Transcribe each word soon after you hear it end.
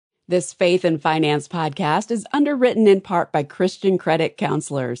This Faith and Finance podcast is underwritten in part by Christian credit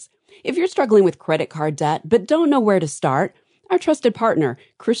counselors. If you're struggling with credit card debt but don't know where to start, our trusted partner,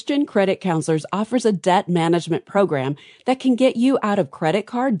 Christian Credit Counselors, offers a debt management program that can get you out of credit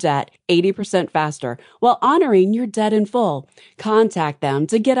card debt 80% faster while honoring your debt in full. Contact them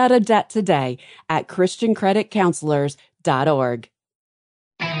to get out of debt today at christiancreditcounselors.org.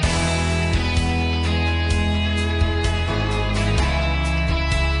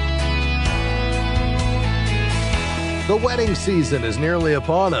 The wedding season is nearly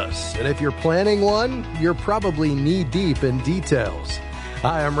upon us, and if you're planning one, you're probably knee-deep in details.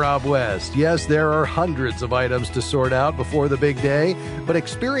 Hi, I'm Rob West. Yes, there are hundreds of items to sort out before the big day, but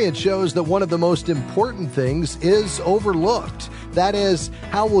experience shows that one of the most important things is overlooked. That is,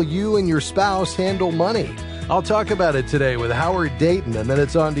 how will you and your spouse handle money? I'll talk about it today with Howard Dayton, and then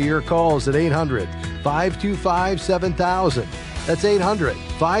it's on to your calls at 800-525-7000. That's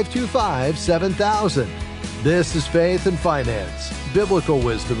 800-525-7000. This is Faith and Finance, biblical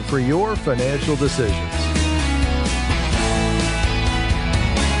wisdom for your financial decisions.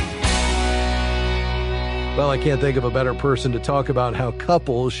 Well, I can't think of a better person to talk about how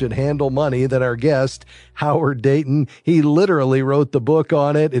couples should handle money than our guest, Howard Dayton. He literally wrote the book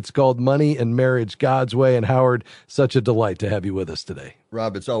on it. It's called Money and Marriage God's Way. And Howard, such a delight to have you with us today.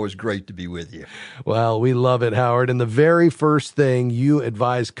 Rob, it's always great to be with you. Well, we love it, Howard. And the very first thing you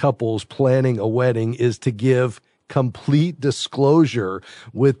advise couples planning a wedding is to give complete disclosure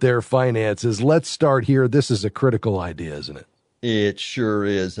with their finances. Let's start here. This is a critical idea, isn't it? It sure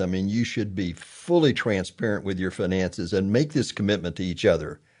is. I mean, you should be fully transparent with your finances and make this commitment to each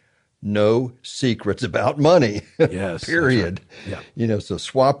other. No secrets about money. Yes. Period. Right. Yeah. So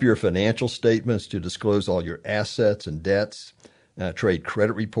swap your financial statements to disclose all your assets and debts, trade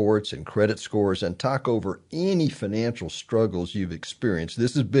credit reports and credit scores, and talk over any financial struggles you've experienced.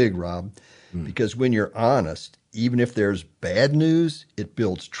 This is big, Rob, because when you're honest, even if there's bad news, it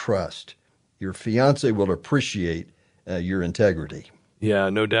builds trust. Your fiance will appreciate your integrity. Yeah,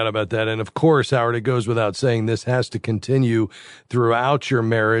 no doubt about that. And of course, Howard, it goes without saying this has to continue throughout your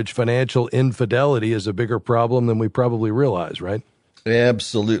marriage. Financial infidelity is a bigger problem than we probably realize, right?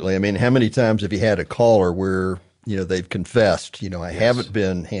 Absolutely. I mean, how many times have you had a caller where, they've confessed, I haven't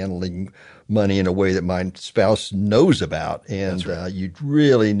been handling money in a way that my spouse knows about. And right. You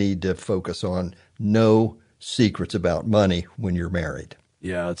really need to focus on no secrets about money when you're married.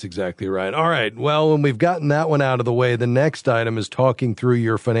 Yeah, that's exactly right. All right. Well, when we've gotten that one out of the way, the next item is talking through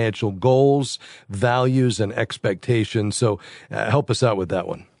your financial goals, values, and expectations. So help us out with that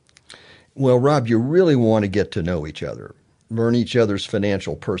one. Well, Rob, you really want to get to know each other, learn each other's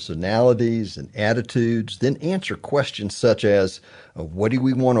financial personalities and attitudes, then answer questions such as, what do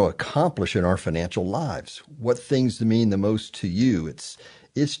we want to accomplish in our financial lives? What things mean the most to you? It's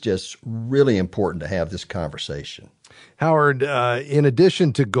just really important to have this conversation. Howard, in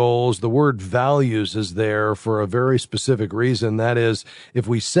addition to goals, the word values is there for a very specific reason. That is, if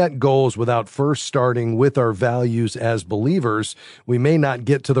we set goals without first starting with our values as believers, we may not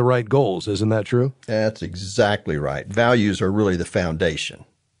get to the right goals. Isn't that true? That's exactly right. Values are really the foundation.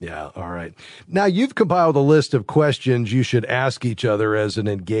 Yeah. All right. Now, you've compiled a list of questions you should ask each other as an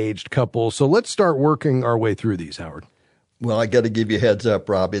engaged couple. So let's start working our way through these, Howard. Well, I got to give you a heads up,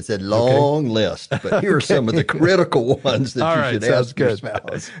 Rob. It's a long list, but here are some of the critical ones that you should ask your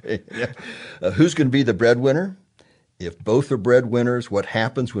spouse. Who's going to be the breadwinner? If both are breadwinners, what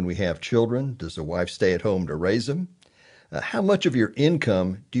happens when we have children? Does the wife stay at home to raise them? How much of your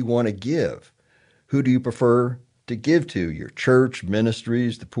income do you want to give? Who do you prefer to give to? Your church,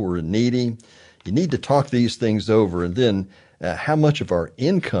 ministries, the poor and needy? You need to talk these things over. And then how much of our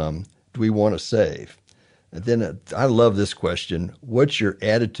income do we want to save? And then I love this question. What's your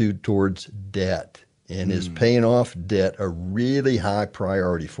attitude towards debt? And is paying off debt a really high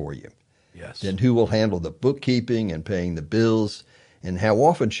priority for you? Yes. Then who will handle the bookkeeping and paying the bills? And how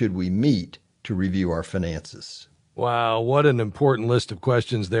often should we meet to review our finances? Wow, what an important list of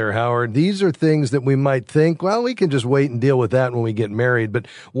questions there, Howard. These are things that we might think, well, we can just wait and deal with that when we get married. But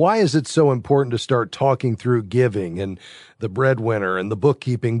why is it so important to start talking through giving and the breadwinner and the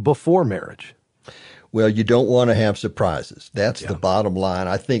bookkeeping before marriage? Well, you don't want to have surprises. That's the bottom line.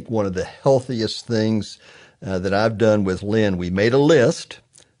 I think one of the healthiest things that I've done with Lynn, we made a list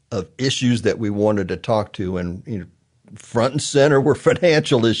of issues that we wanted to talk to, and front and center were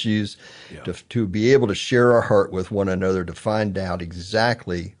financial issues, to be able to share our heart with one another, to find out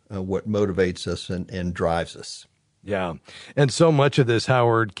exactly what motivates us and drives us. Yeah. And so much of this,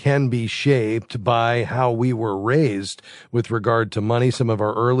 Howard, can be shaped by how we were raised with regard to money, some of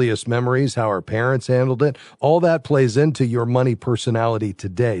our earliest memories, how our parents handled it. All that plays into your money personality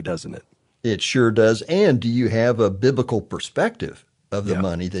today, doesn't it? It sure does. And do you have a biblical perspective of the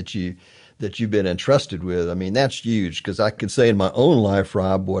money that you've been entrusted with? I mean, that's huge, because I can say in my own life,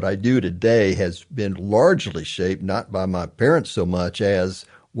 Rob, what I do today has been largely shaped not by my parents so much as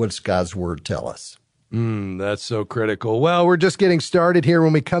what's God's Word tell us. That's so critical. Well, we're just getting started here.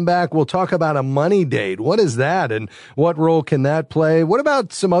 When we come back, we'll talk about a money date. What is that, and what role can that play? What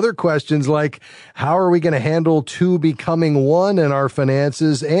about some other questions like how are we going to handle two becoming one in our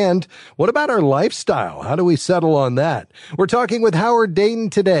finances? And what about our lifestyle? How do we settle on that? We're talking with Howard Dayton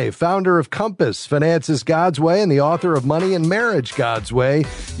today, founder of Compass, Finances God's Way, and the author of Money and Marriage God's Way.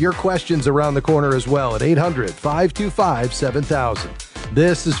 Your questions around the corner as well at 800-525-7000.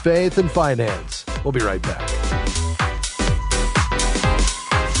 This is Faith and Finance. We'll be right back.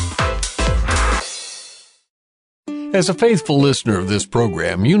 As a faithful listener of this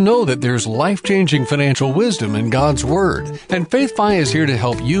program, you know that there's life-changing financial wisdom in God's Word. And FaithFi is here to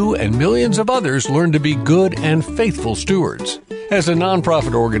help you and millions of others learn to be good and faithful stewards. As a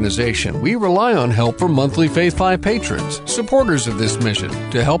nonprofit organization, we rely on help from monthly FaithFi patrons, supporters of this mission,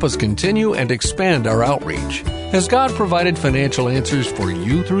 to help us continue and expand our outreach. Has God provided financial answers for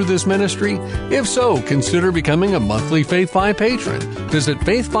you through this ministry? If so, consider becoming a monthly FaithFi patron. Visit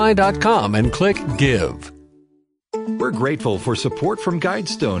faithfi.com and click Give. We're grateful for support from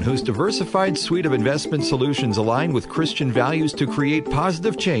Guidestone, whose diversified suite of investment solutions align with Christian values to create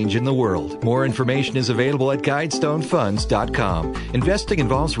positive change in the world. More information is available at GuidestoneFunds.com. Investing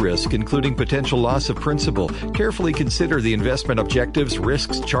involves risk, including potential loss of principal. Carefully consider the investment objectives,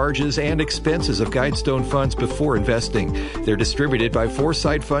 risks, charges, and expenses of Guidestone Funds before investing. They're distributed by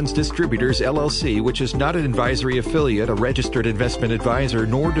Foresight Funds Distributors, LLC, which is not an advisory affiliate, a registered investment advisor,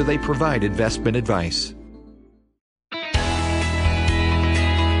 nor do they provide investment advice.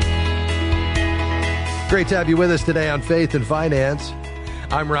 Great to have you with us today on Faith and Finance.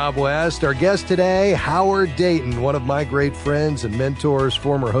 I'm Rob West. Our guest today, Howard Dayton, one of my great friends and mentors,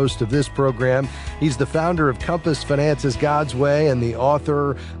 former host of this program. He's the founder of Compass, Finances God's Way, and the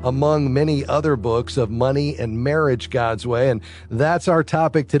author, among many other books, of Money and Marriage God's Way. And that's our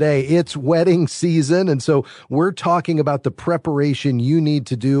topic today. It's wedding season, and so we're talking about the preparation you need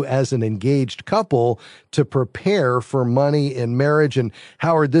to do as an engaged couple to prepare for money in marriage. And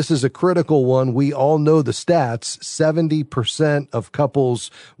Howard, this is a critical one. We all know the stats. 70% of couples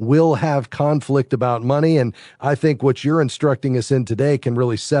will have conflict about money. And I think what you're instructing us in today can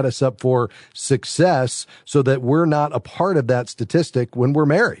really set us up for success so that we're not a part of that statistic when we're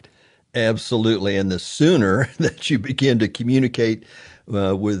married. Absolutely. And the sooner that you begin to communicate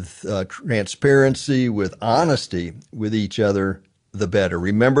with transparency, with honesty with each other, the better.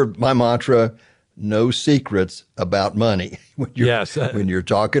 Remember my mantra, no secrets about money when you're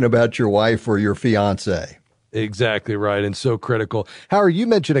talking about your wife or your fiance. Exactly right, and so critical. Howard, you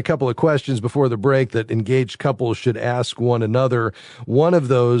mentioned a couple of questions before the break that engaged couples should ask one another. One of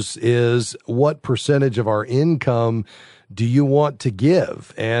those is, what percentage of our income do you want to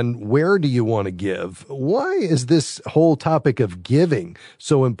give, and where do you want to give? Why is this whole topic of giving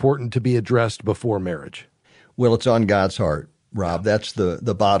so important to be addressed before marriage? Well, it's on God's heart, Rob. That's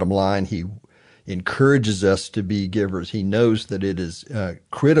the bottom line. He encourages us to be givers. He knows that it is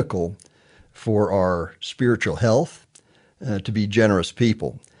critical for our spiritual health, to be generous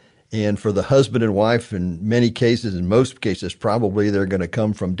people. And for the husband and wife, in many cases, in most cases, probably they're going to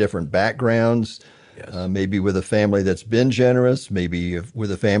come from different backgrounds, maybe with a family that's been generous, maybe with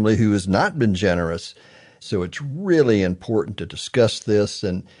a family who has not been generous. So it's really important to discuss this.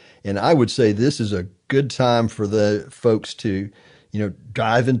 And I would say this is a good time for the folks to,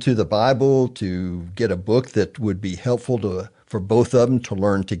 dive into the Bible, to get a book that would be helpful for both of them to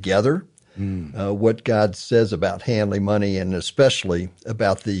learn together. What God says about handling money, and especially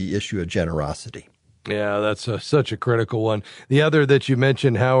about the issue of generosity. Yeah, that's such a critical one. The other that you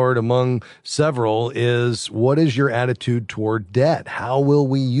mentioned, Howard, among several, is what is your attitude toward debt? How will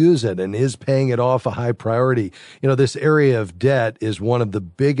we use it? And is paying it off a high priority? This area of debt is one of the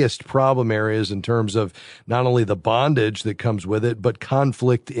biggest problem areas in terms of not only the bondage that comes with it, but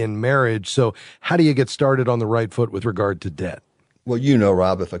conflict in marriage. So how do you get started on the right foot with regard to debt? Well,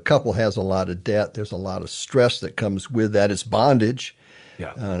 Rob, if a couple has a lot of debt, there's a lot of stress that comes with that. It's bondage,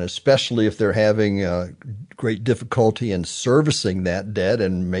 and especially if they're having great difficulty in servicing that debt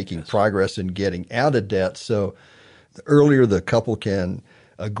and making progress in getting out of debt. So the earlier the couple can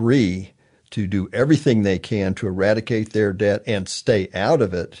agree to do everything they can to eradicate their debt and stay out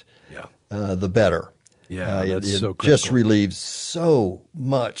of it, the better. Yeah, that's it so critical. just relieves so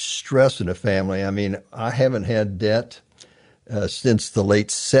much stress in a family. I mean, I haven't had debt since the late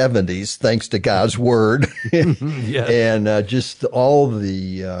 70s, thanks to God's word. Yes. And just all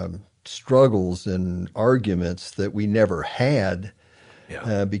the struggles and arguments that we never had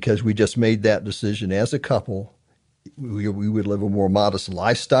because we just made that decision as a couple. We would live a more modest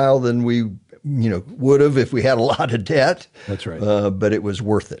lifestyle than we would have if we had a lot of debt. That's right. But it was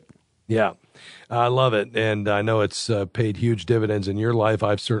worth it. Yeah. I love it. And I know it's paid huge dividends in your life.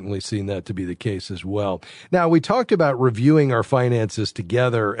 I've certainly seen that to be the case as well. Now, we talked about reviewing our finances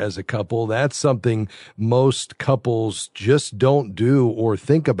together as a couple. That's something most couples just don't do or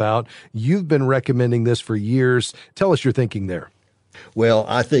think about. You've been recommending this for years. Tell us your thinking there. Well,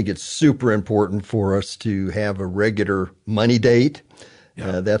 I think it's super important for us to have a regular money date.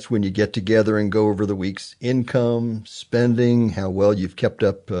 That's when you get together and go over the week's income, spending, how well you've kept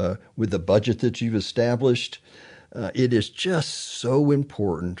up with the budget that you've established. It is just so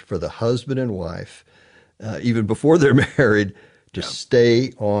important for the husband and wife, even before they're married, to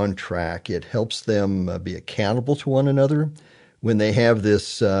stay on track. It helps them be accountable to one another when they have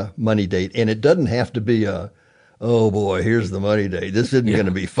this money date. And it doesn't have to be oh boy, here's the money date. This isn't going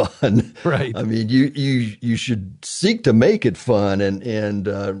to be fun. Right. I mean, you should seek to make it fun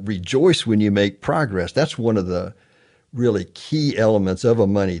and rejoice when you make progress. That's one of the really key elements of a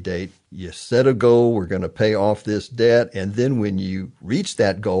money date. You set a goal, we're going to pay off this debt, and then when you reach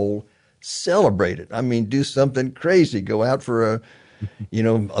that goal, celebrate it. I mean, do something crazy. Go out for a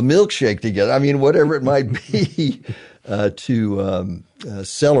milkshake together. I mean, whatever it might be to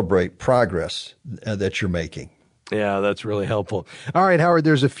celebrate progress that you're making. Yeah, that's really helpful. All right, Howard,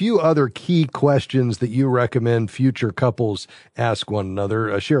 there's a few other key questions that you recommend future couples ask one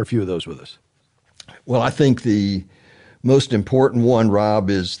another. Share a few of those with us. Well, I think the most important one, Rob,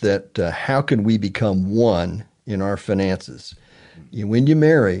 is that how can we become one in our finances? When you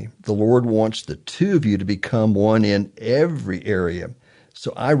marry, the Lord wants the two of you to become one in every area.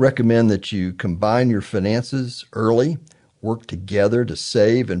 So I recommend that you combine your finances early, work together to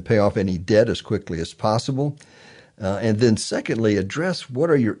save and pay off any debt as quickly as possible. And then secondly, address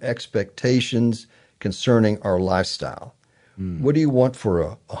what are your expectations concerning our lifestyle. What do you want for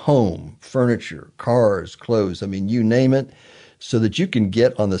a home, furniture, cars, clothes? I mean, you name it, so that you can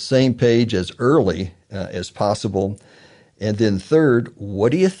get on the same page as early as possible. And then third,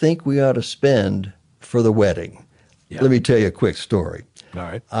 what do you think we ought to spend for the wedding? Yeah. Let me tell you a quick story. All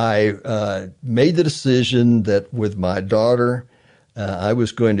right. I made the decision that with my daughter, I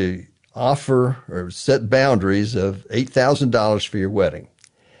was going to offer or set boundaries of $8,000 for your wedding.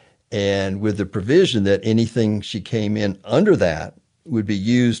 And with the provision that anything she came in under that would be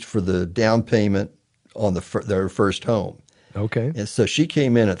used for the down payment on their first home. Okay. And so she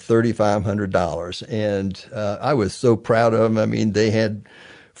came in at $3,500. And I was so proud of them. I mean, they had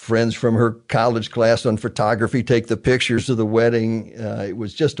friends from her college class on photography take the pictures of the wedding. It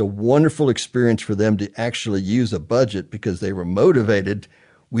was just a wonderful experience for them to actually use a budget because they were motivated.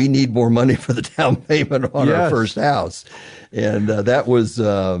 We need more money for the down payment on our first house. And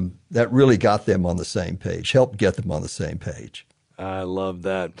that really got them on the same page, helped get them on the same page. I love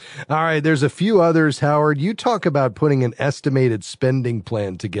that. All right, there's a few others, Howard. You talk about putting an estimated spending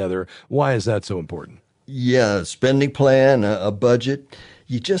plan together. Why is that so important? Yeah, spending plan, a budget.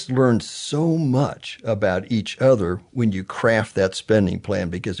 You just learn so much about each other when you craft that spending plan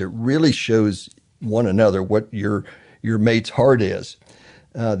because it really shows one another what your mate's heart is.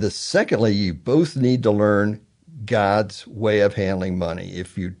 Secondly, you both need to learn God's way of handling money.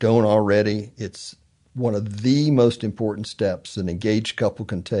 If you don't already, it's one of the most important steps an engaged couple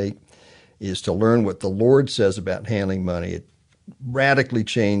can take is to learn what the Lord says about handling money. It radically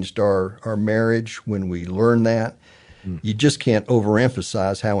changed our marriage when we learned that. You just can't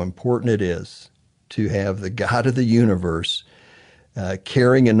overemphasize how important it is to have the God of the universe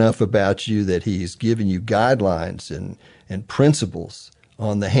caring enough about you that he's given you guidelines and principles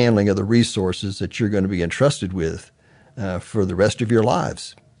on the handling of the resources that you're going to be entrusted with for the rest of your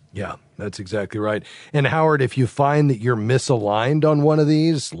lives. Yeah, that's exactly right. And Howard, if you find that you're misaligned on one of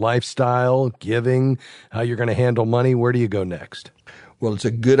these, lifestyle, giving, how you're going to handle money, where do you go next? Well, it's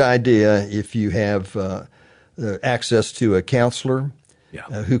a good idea if you have access to a counselor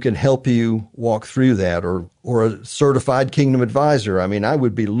who can help you walk through that or a certified kingdom advisor. I mean, I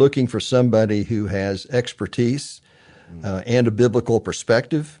would be looking for somebody who has expertise and a biblical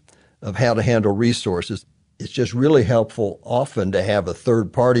perspective of how to handle resources. It's just really helpful often to have a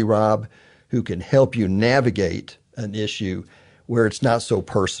third party, Rob, who can help you navigate an issue where it's not so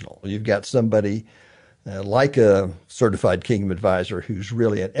personal. You've got somebody like a certified Kingdom advisor who's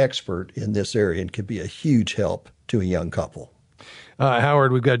really an expert in this area and can be a huge help to a young couple.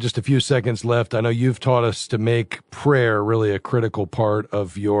 Howard, we've got just a few seconds left. I know you've taught us to make prayer really a critical part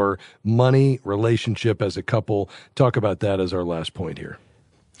of your money relationship as a couple. Talk about that as our last point here.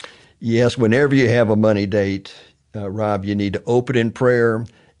 Yes, whenever you have a money date, Rob, you need to open in prayer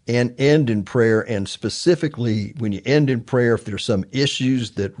and end in prayer. And specifically, when you end in prayer, if there's some issues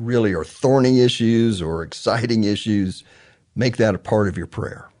that really are thorny issues or exciting issues, make that a part of your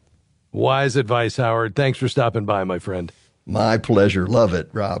prayer. Wise advice, Howard. Thanks for stopping by, my friend. My pleasure. Love it,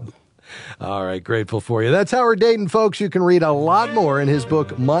 Rob. All right, grateful for you. That's Howard Dayton, folks. You can read a lot more in his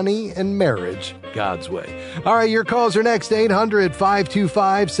book, Money and Marriage, God's Way. All right, your calls are next,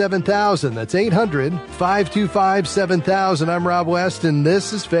 800-525-7000. That's 800-525-7000. I'm Rob West, and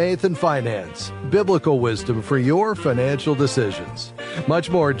this is Faith and Finance, biblical wisdom for your financial decisions. Much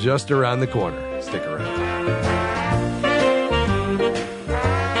more just around the corner. Stick around.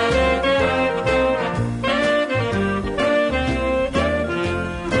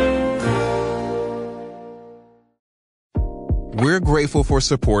 We're grateful for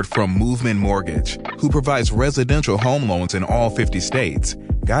support from Movement Mortgage, who provides residential home loans in all 50 states.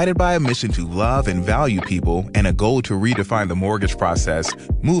 Guided by a mission to love and value people and a goal to redefine the mortgage process,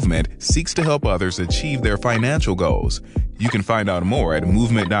 Movement seeks to help others achieve their financial goals. You can find out more at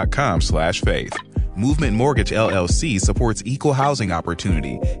movement.com/faith. Movement Mortgage LLC supports equal housing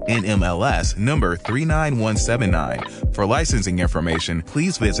opportunity, NMLS number 39179. For licensing information,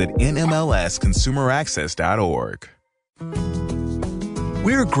 please visit nmlsconsumeraccess.org.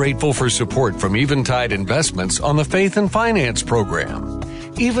 We're grateful for support from Eventide Investments on the Faith and Finance program.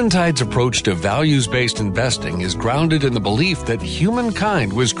 Eventide's approach to values-based investing is grounded in the belief that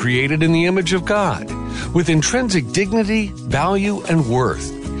humankind was created in the image of God, with intrinsic dignity, value, and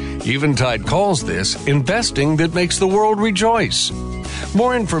worth. Eventide calls this investing that makes the world rejoice.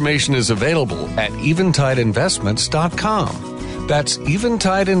 More information is available at eventideinvestments.com. That's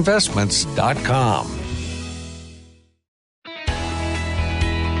eventideinvestments.com.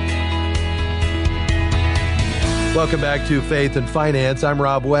 Welcome back to Faith and Finance. I'm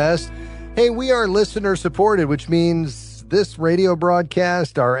Rob West. Hey, we are listener supported, which means this radio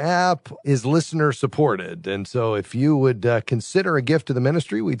broadcast, our app, is listener supported. And so if you would consider a gift to the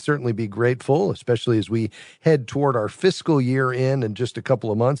ministry, we'd certainly be grateful, especially as we head toward our fiscal year in just a couple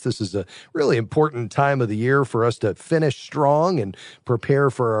of months. This is a really important time of the year for us to finish strong and prepare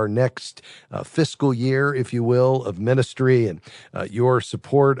for our next fiscal year, if you will, of ministry. And your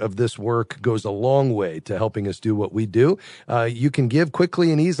support of this work goes a long way to helping us do what we do. You can give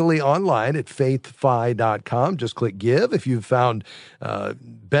quickly and easily online at faithfi.com. Just click give. If you've found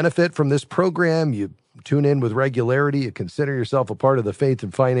benefit from this program, you tune in with regularity, you consider yourself a part of the Faith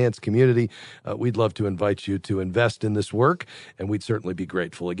and Finance community, we'd love to invite you to invest in this work, and we'd certainly be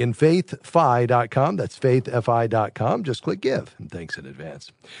grateful. Again, faithfi.com. That's faithfi.com. Just click give, and thanks in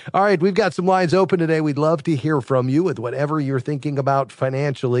advance. All right, we've got some lines open today. We'd love to hear from you with whatever you're thinking about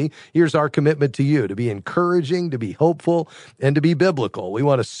financially. Here's our commitment to you, to be encouraging, to be hopeful, and to be biblical. We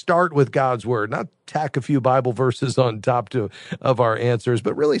want to start with God's Word, not tack a few Bible verses on top of our answers,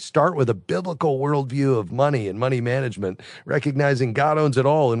 but really start with a biblical worldview of money and money management, recognizing God owns it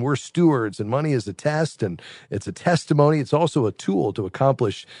all and we're stewards, and money is a test and it's a testimony. It's also a tool to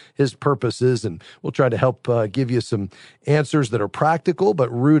accomplish His purposes, and we'll try to help give you some answers that are practical but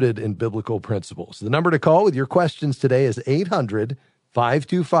rooted in biblical principles. The number to call with your questions today is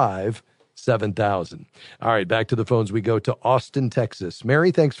 800-525-7000. All right, back to the phones we go to Austin, Texas.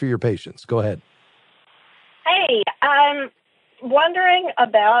 Mary, thanks for your patience. Go ahead. Hey, I'm wondering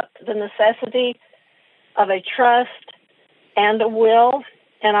about the necessity of a trust and a will,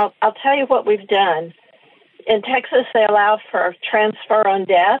 and I'll tell you what we've done. In Texas, they allow for transfer on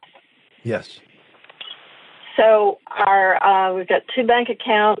death. Yes. So we've got 2 bank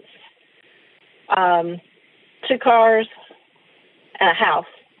accounts, 2 cars, and a house.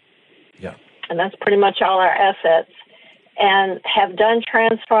 Yeah. And that's pretty much all our assets. And have done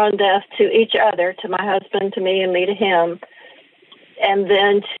transfer on death to each other, to my husband, to me, and me to him, and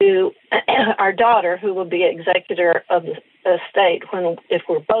then to our daughter, who will be executor of the estate if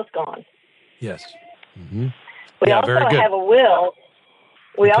we're both gone. Yes. Mm-hmm. We also have a will.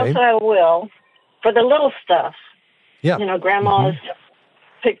 We also have a will for the little stuff. Yeah. Grandma's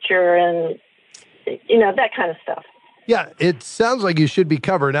picture and, that kind of stuff. Yeah, it sounds like you should be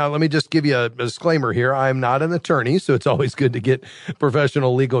covered. Now, let me just give you a disclaimer here. I'm not an attorney, so it's always good to get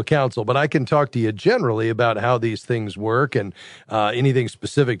professional legal counsel. But I can talk to you generally about how these things work, and anything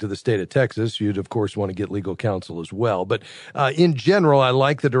specific to the state of Texas, you'd, of course, want to get legal counsel as well. But in general, I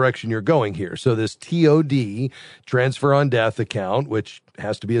like the direction you're going here. So this TOD, transfer on death account, which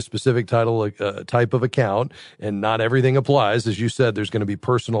has to be a specific type of account, and not everything applies. As you said, there's going to be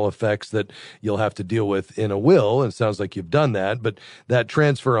personal effects that you'll have to deal with in a will, and it sounds like you've done that. But that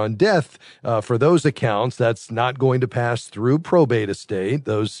transfer on death, for those accounts, that's not going to pass through probate estate.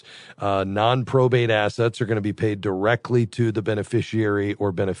 Those non-probate assets are going to be paid directly to the beneficiary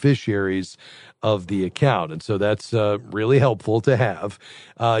or beneficiaries of the account. And so that's really helpful to have.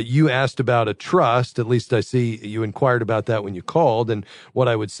 You asked about a trust. At least I see you inquired about that when you called. And what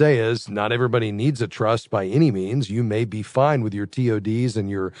I would say is not everybody needs a trust by any means. You may be fine with your TODs and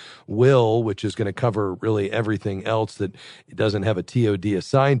your will, which is going to cover really everything else that doesn't have a TOD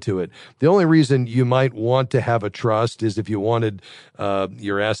assigned to it. The only reason you might want to have a trust is if you wanted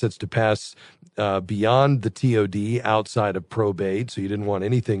your assets to pass beyond the TOD outside of probate. So you didn't want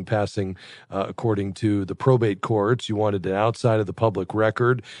anything passing according to the probate courts. You wanted it outside of the public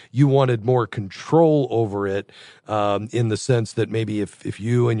record. You wanted more control over it in the sense that maybe if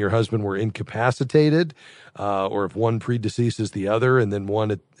you and your husband were incapacitated, or if one predeceases the other and then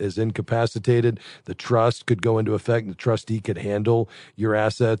one is incapacitated, the trust could go into effect and the trustee could handle your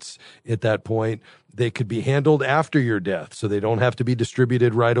assets at that point. They could be handled after your death, so they don't have to be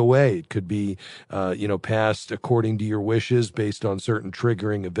distributed right away. It could be, passed according to your wishes based on certain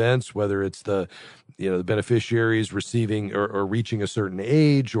triggering events, whether it's the beneficiaries receiving or reaching a certain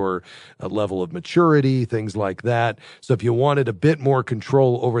age or a level of maturity, things like that. So if you wanted a bit more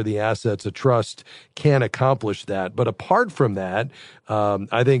control over the assets, a trust can accomplish that. But apart from that,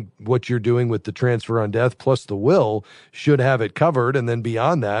 I think what you're doing with the transfer on death plus the will should have it covered. And then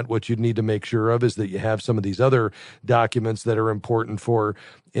beyond that, what you'd need to make sure of is that you have some of these other documents that are important for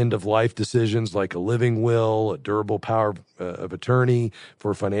end-of-life decisions, like a living will, a durable power of attorney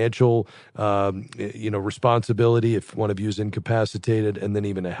for financial, responsibility if one of you is incapacitated, and then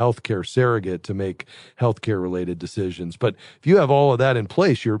even a healthcare surrogate to make healthcare-related decisions. But if you have all of that in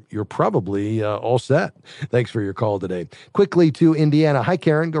place, you're probably all set. Thanks for your call today. Quickly to Indiana. Hi,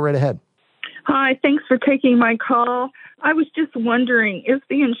 Karen. Go right ahead. Hi. Thanks for taking my call. I was just wondering, is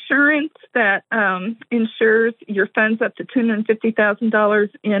the insurance that insures your funds up to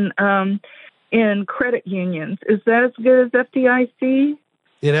 $250,000 in credit unions, is that as good as FDIC?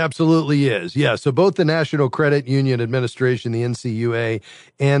 It absolutely is. Yeah. So both the National Credit Union Administration, the NCUA,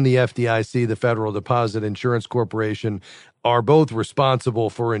 and the FDIC, the Federal Deposit Insurance Corporation, are both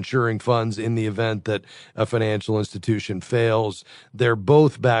responsible for insuring funds in the event that a financial institution fails. They're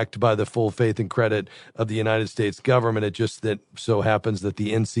both backed by the full faith and credit of the United States government. It just that so happens that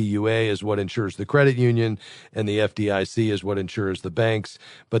the NCUA is what insures the credit union and the FDIC is what insures the banks,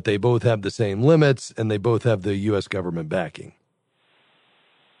 but they both have the same limits and they both have the U.S. government backing.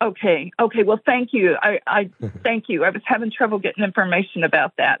 Okay. Well, thank you. I thank you. I was having trouble getting information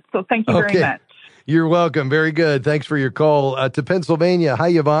about that. So thank you very much. You're welcome. Very good. Thanks for your call. To Pennsylvania. Hi,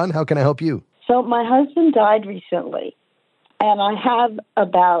 Yvonne. How can I help you? So my husband died recently, and I have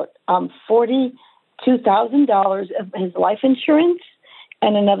about $42,000 of his life insurance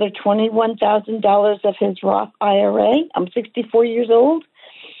and another $21,000 of his Roth IRA. I'm 64 years old,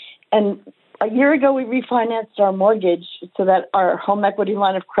 and a year ago we refinanced our mortgage so that our home equity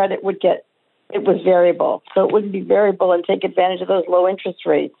line of credit it was variable, so it wouldn't be variable and take advantage of those low interest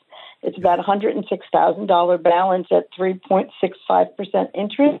rates. It's about $106,000 balance at 3.65%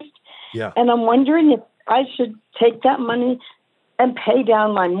 interest. Yeah. And I'm wondering if I should take that money and pay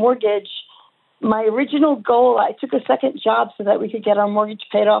down my mortgage. My original goal, I took a second job so that we could get our mortgage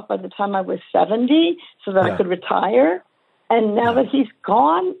paid off by the time I was 70 so that I could retire. And now that he's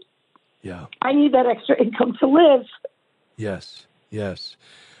gone, I need that extra income to live. Yes.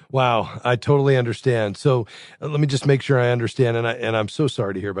 Wow, I totally understand. So let me just make sure I understand, and I'm so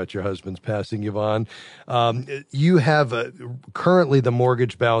sorry to hear about your husband's passing, Yvonne. You have currently the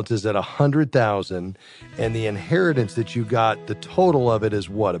mortgage balance is at $100,000, and the inheritance that you got, the total of it is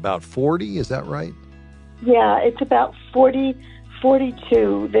what, about 40? Is that right? Yeah, it's about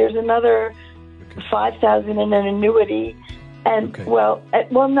 42. There's another $5,000 in an annuity, and there's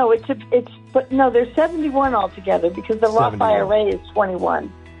 71 altogether because the Roth IRA is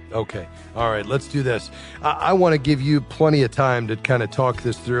 21. Okay. All right. Let's do this. I want to give you plenty of time to kind of talk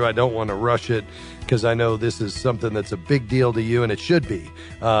this through. I don't want to rush it because I know this is something that's a big deal to you, and it should be.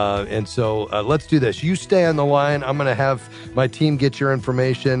 And so let's do this. You stay on the line. I'm going to have my team get your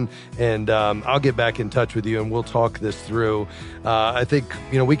information, and I'll get back in touch with you, and we'll talk this through. I think,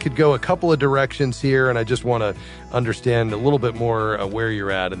 we could go a couple of directions here, and I just want to understand a little bit more where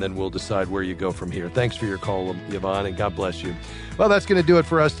you're at, and then we'll decide where you go from here. Thanks for your call, Yvonne, and God bless you. Well, that's going to do it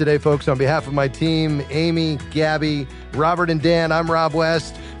for us today, folks. On behalf of my team, Amy, Gabby, Robert, and Dan, I'm Rob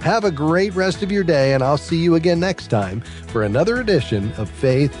West. Have a great rest of your day, and I'll see you again next time for another edition of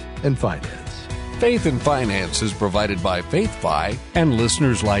Faith and Finance. Faith and Finance is provided by FaithFi and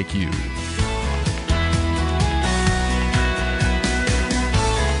listeners like you.